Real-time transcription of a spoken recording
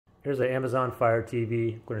Here's an Amazon Fire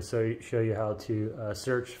TV. I'm going to show you how to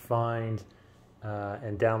search, find,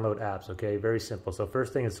 and download apps, okay? Very simple. So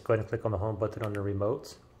first thing is go ahead and click on the home button on the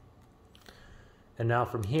remote. And now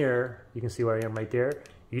from here, you can see where I am right there.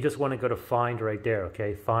 You just want to go to find right there,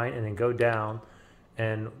 okay? Find and then go down.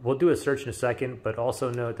 And we'll do a search in a second, but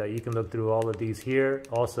also note that you can look through all of these here.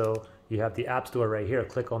 Also, you have the App Store right here.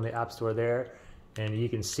 Click on the App Store there, and you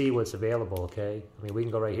can see what's available, okay? I mean, we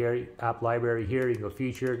can go right here, App Library here, you can go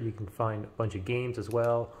Featured, you can find a bunch of games as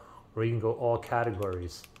well, or you can go all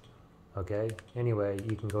categories, okay? Anyway,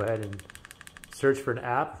 you can go ahead and search for an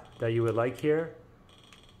app that you would like here,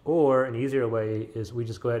 or an easier way is we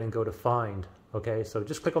just go ahead and go to Find, okay? So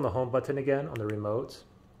just click on the Home button again on the remote,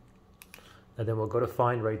 and then we'll go to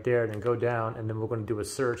Find right there, and then go down, and then we're going to do a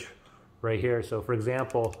search right here. So for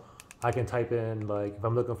example, I can type in, like, if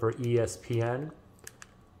I'm looking for ESPN,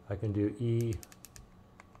 I can do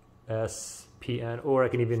ESPN, or I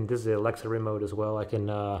can even, this is the Alexa remote as well, I can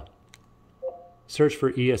search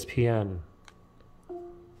for ESPN.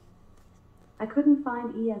 I couldn't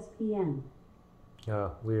find ESPN.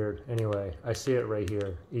 Oh, weird. Anyway, I see it right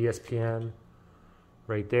here, ESPN,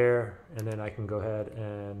 right there, and then I can go ahead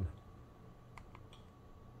and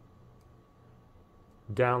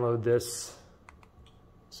download this.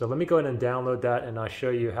 So let me go ahead and download that, and I'll show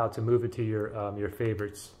you how to move it to your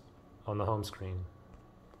favorites on the home screen.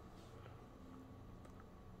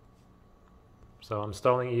 So I'm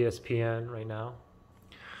installing ESPN right now.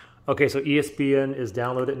 Okay, so ESPN is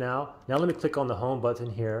downloaded now. Now let me click on the home button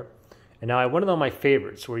here. And now I want it on my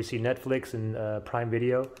favorites where you see Netflix and Prime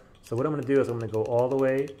Video. So what I'm going to do is I'm going to go all the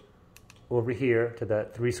way over here to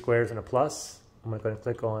that 3 squares and a plus. I'm going to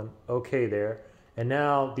click on OK there. And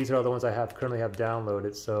now these are the ones I currently have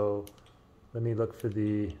downloaded. So let me look for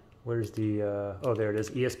the, where's the, oh, there it is.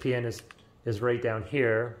 ESPN is right down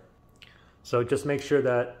here. So just make sure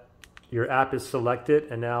that your app is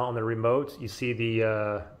selected, and now on the remote you see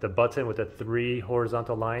the button with the 3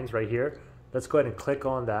 horizontal lines right here. Let's go ahead and click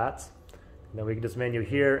on that. And then we can just menu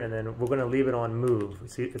here, and then we're going to leave it on move.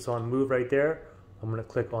 See, it's on move right there. I'm going to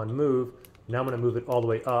click on move. Now I'm going to move it all the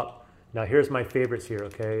way up. Now here's my favorites here,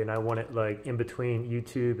 okay? And I want it like in between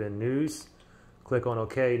YouTube and news. Click on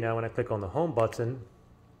OK. Now when I click on the home button,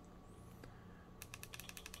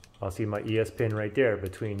 I'll see my ESPN right there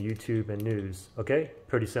between YouTube and news. Okay?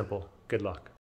 Pretty simple. Good luck.